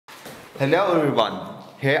Hello everyone,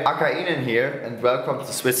 here Akainen here and welcome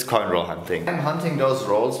to Swiss coin roll hunting. I'm hunting those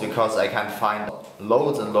rolls because I can find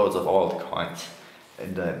loads and loads of old coins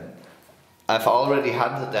in them. I've already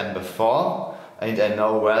hunted them before and I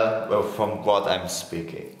know well from what I'm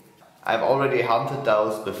speaking. I've already hunted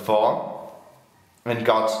those before and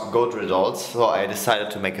got good results, so I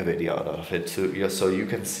decided to make a video out of it so you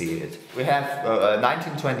can see it. We have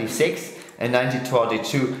 1926 and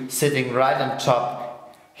 1942 sitting right on top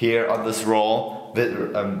here on this roll,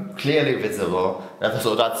 clearly visible,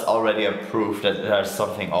 so that's already a proof that there's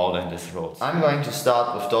something old in this roll. I'm going to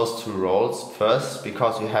start with those two rolls first,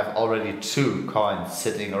 because we have already two coins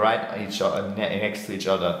sitting right next to each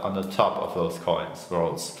other on the top of those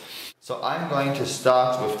rolls. So I'm going to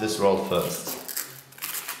start with this roll first.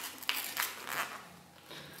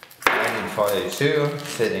 1942,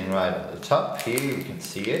 sitting right at the top here, you can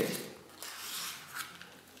see it.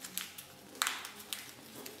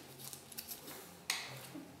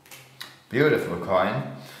 Beautiful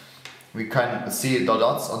coin. We can see the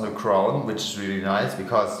dots on the crown, which is really nice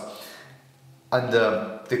because on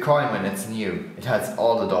the coin when it's new, it has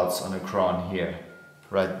all the dots on the crown here,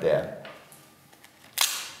 right there.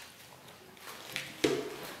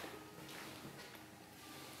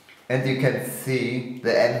 And you can see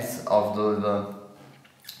the ends of the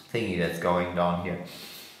thingy that's going down here.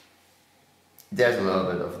 There's a little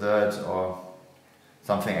bit of dirt or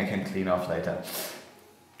something I can clean off later.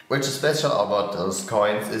 Which is special about those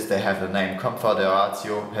coins is they have the name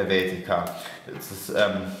Confederatio Helvetica. It's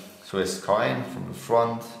a Swiss coin from the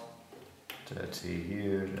front. Dirty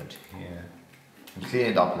here, dirty here. I'll clean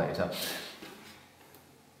it up later.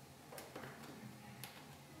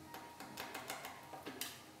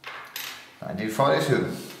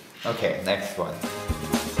 $1942. Okay, next one.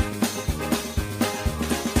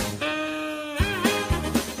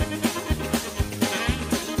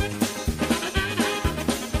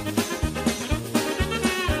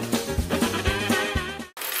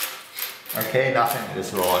 Okay, nothing in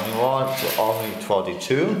this roll anymore, so only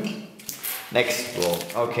 42. Next roll.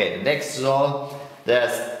 Okay, the next roll,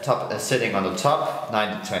 there's sitting on the top,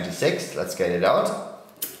 1926. Let's get it out.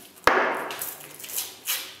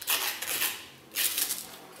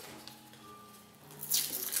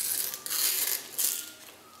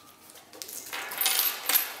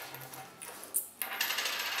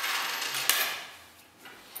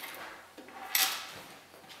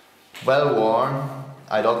 Well worn.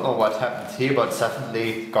 I don't know what happened here, but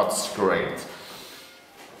definitely got scraped.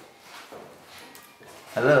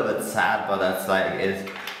 A little bit sad, but that's like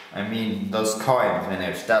it. I mean, those coins, when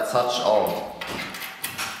they're such old,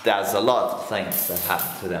 there's a lot of things that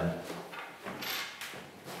happen to them.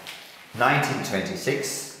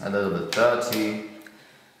 1926, a little bit dirty.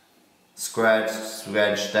 Scratch,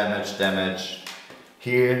 damage.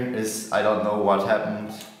 Here is, I don't know what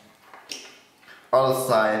happened. Other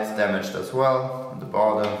sides damaged as well, on the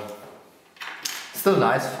border. Still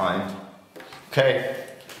nice find. Okay,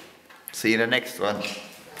 see you in the next one.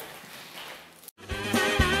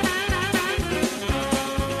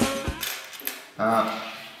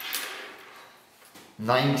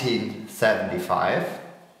 1975,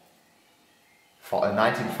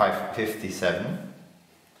 1957.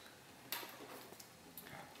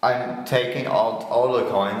 I'm taking out all the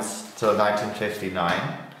coins till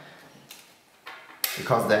 1959.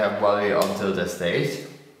 Because they have value until this date.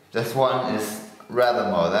 This one is rather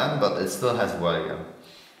modern, but it still has value.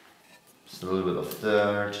 Just a little bit of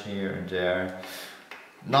dirt here and there.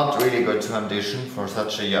 Not really good condition for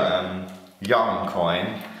such a young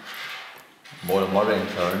coin. More modern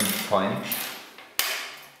coin.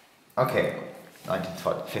 Okay,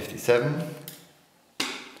 1957.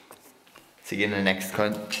 See you in the next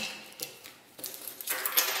coin.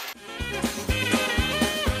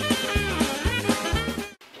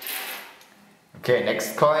 Okay,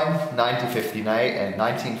 next coin, 1959 and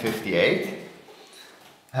 1958.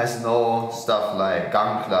 Has no stuff like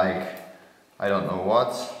gunk, like I don't know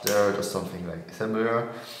what, dirt or something like similar.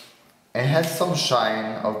 It has some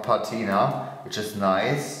shine of patina, which is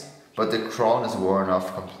nice, but the crown is worn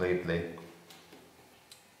off completely.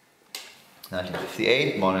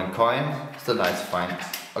 1958, modern coin, still nice find.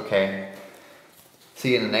 Okay,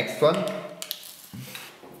 see you in the next one.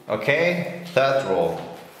 Okay, third roll.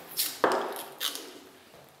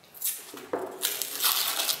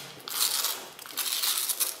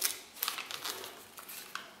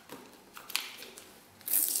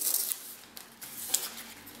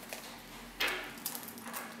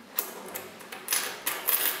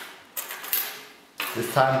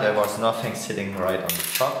 This time there was nothing sitting right on the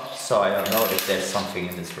top, so I don't know if there's something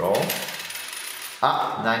in this roll.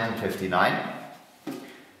 1959.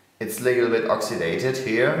 It's a little bit oxidated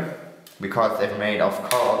here because they're made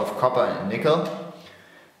out of copper and nickel.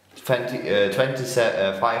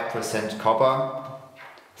 25% copper,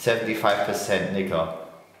 75% nickel.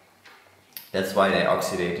 That's why they're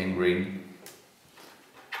oxidating green.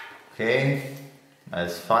 Okay,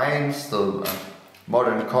 that's fine. Still a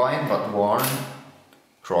modern coin, but worn.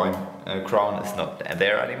 Crown is not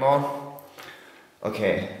there anymore.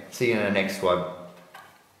 Okay, see you in the next one.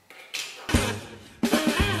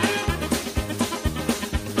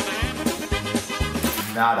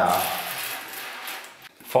 Nada.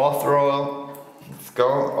 Fourth roll. Let's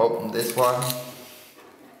go. Open this one.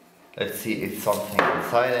 Let's see if something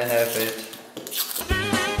inside I have it.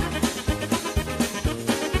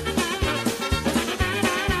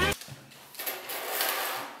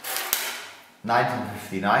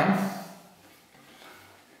 1959.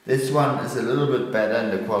 This one is a little bit better in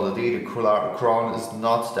the quality. The crown is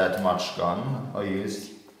not that much gone or used.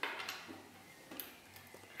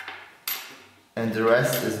 And the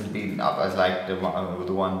rest isn't beaten up as like the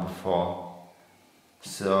one before.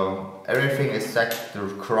 So everything except the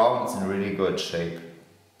crown is in really good shape.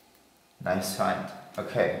 Nice find.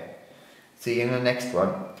 Okay, see you in the next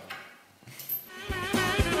one.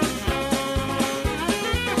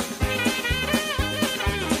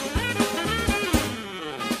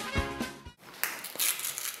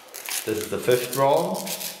 This is the fifth roll.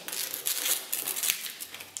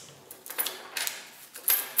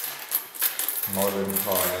 Modern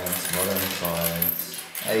coins,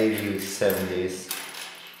 80s, 70s,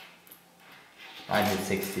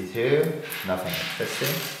 1962, nothing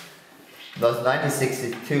interesting. Those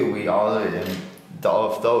 1962 we already,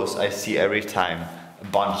 all of those I see every time, a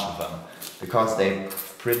bunch of them, because they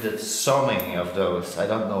printed so many of those. I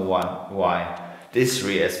don't know why. This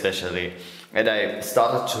three especially. And I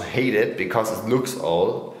started to hate it because it looks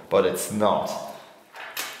old, but it's not.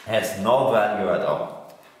 It has no value at all.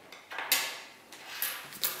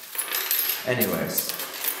 Anyways.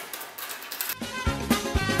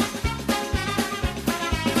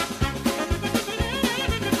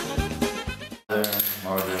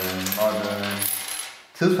 Modern.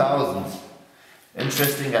 2000s.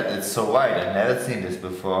 Interesting that it's so wide. I've never seen this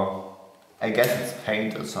before. I guess it's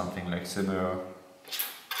paint or something like similar.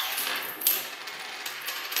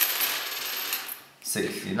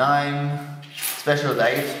 69. Special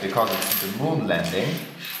date because it's the moon landing.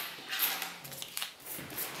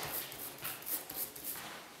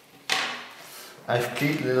 I've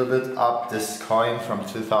cleaned a little bit up this coin from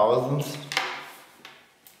 2000.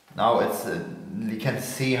 Now it's you can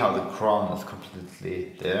see how the crown is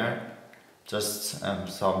completely there. Just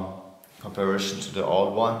some comparison to the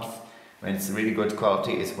old ones. When it's really good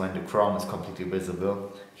quality is when the crown is completely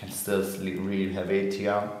visible. You can still read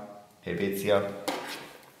Helvetia.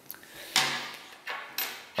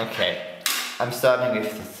 Okay, I'm starting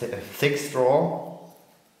with the sixth roll.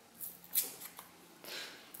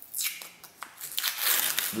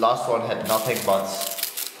 Last one had nothing but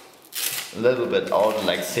a little bit old,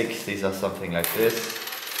 like 60s or something like this.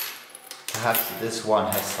 Perhaps this one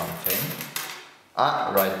has something.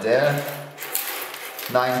 Ah, right there.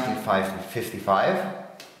 1955.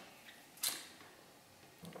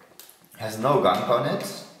 Has no gunk on it.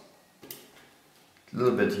 A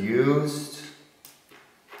little bit used.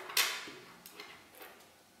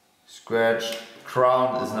 Scratch.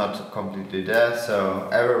 Crown is not completely there, so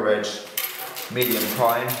average medium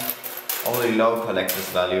coin. Only low collector's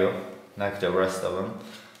value, like the rest of them.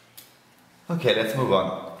 Okay, let's move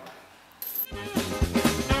on.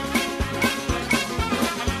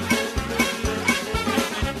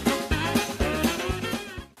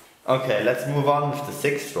 Okay, let's move on with the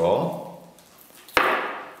sixth roll.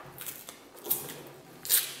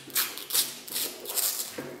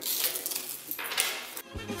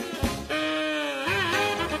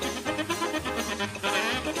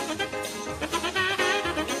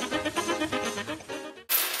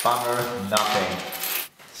 Bummer, nothing.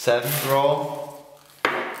 Seventh roll.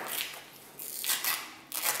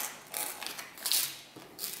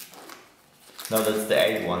 No, that's the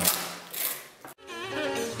eighth one.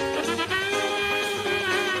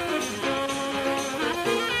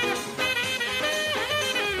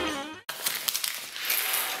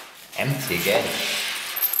 Empty again.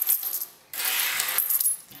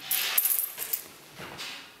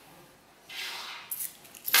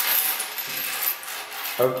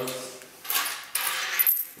 Oops.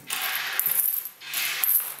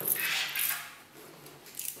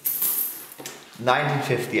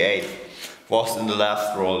 1958 was in the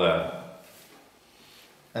last roll there.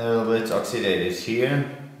 A little bit oxidated here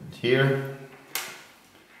and here.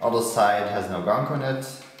 Other side has no gunk on it.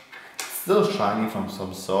 Still shiny from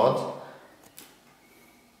some sort.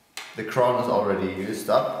 The crown is already used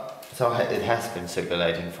up, so it has been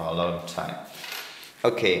circulating for a long time.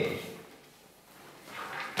 Okay.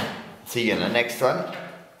 See you in the next one.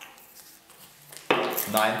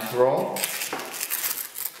 9th roll.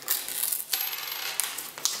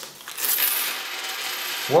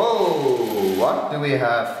 Whoa! What do we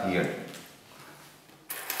have here?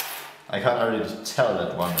 I can't really tell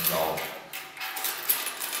that one at all.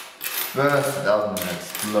 Burst out an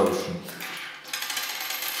explosion.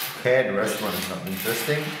 Okay, the rest one is not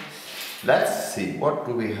interesting. Let's see, what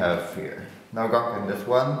do we have here? Now gonk in this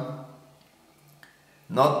one.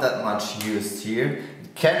 Not that much used here.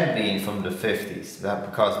 It can be from the 50s,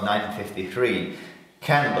 because 1953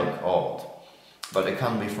 can look old. But it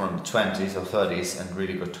can be from the 20s or 30s and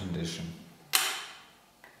really good condition.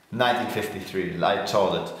 1953, I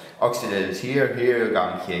told it. Oxidated here, here,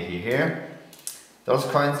 gonk here, here. Those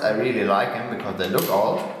coins, I really like them because they look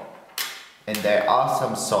old. And they are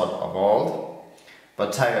some sort of old.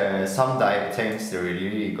 But some diatoms, they're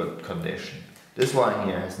really good condition. This one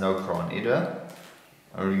here has no crown either.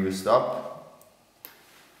 Or used up,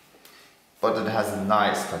 but it has a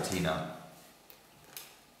nice patina.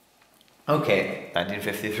 Okay,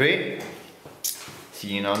 1953. See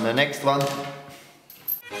you on the next one.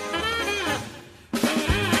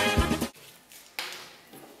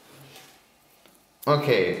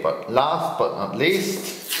 Okay, but last but not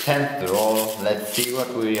least, 10th roll. Let's see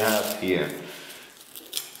what we have here.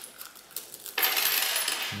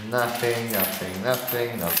 Nothing, nothing,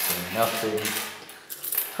 nothing, nothing, nothing.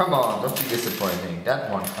 Come on, don't be disappointing. That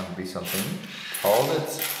one can't be something. Hold it.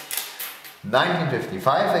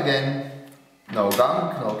 1955 again. No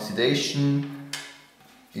gunk, no oxidation.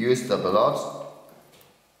 Used up a lot.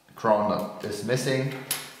 Crown is missing.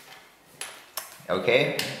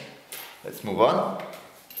 Okay, let's move on.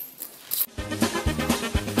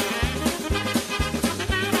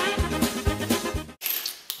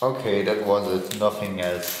 Okay, that was it. Nothing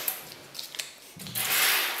else.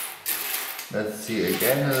 Let's see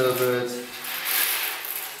again a little bit.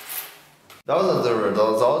 Those are the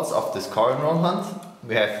results of this coin roll hunt.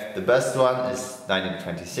 We have the best one is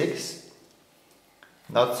 1926.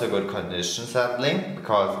 Not so good condition sadly,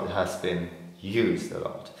 because it has been used a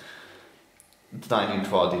lot. It's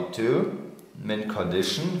 1942, mint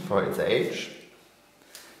condition for its age.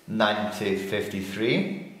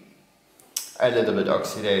 1953, a little bit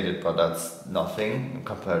oxidated, but that's nothing in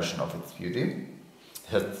comparison of its beauty.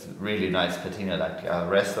 It's really nice patina like the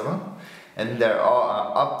rest of them. And there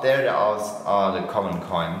are up there are the common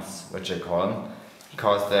coins, which I call them,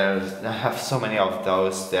 because I have so many of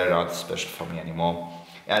those. They're not special for me anymore.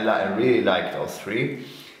 I really like those three.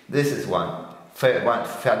 This is one for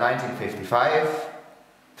 1955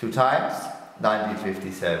 2 times,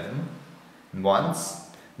 1957 once,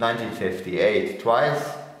 1958 twice,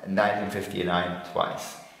 and 1959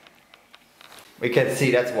 twice. We can see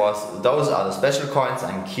those are the special coins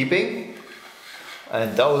I'm keeping,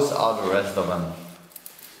 and those are the rest of them.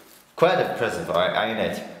 Quite impressive, ain't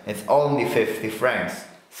it? It's only 50 francs.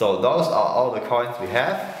 So those are all the coins we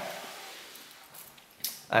have.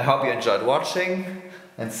 I hope you enjoyed watching,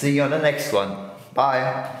 and see you on the next one.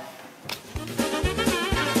 Bye!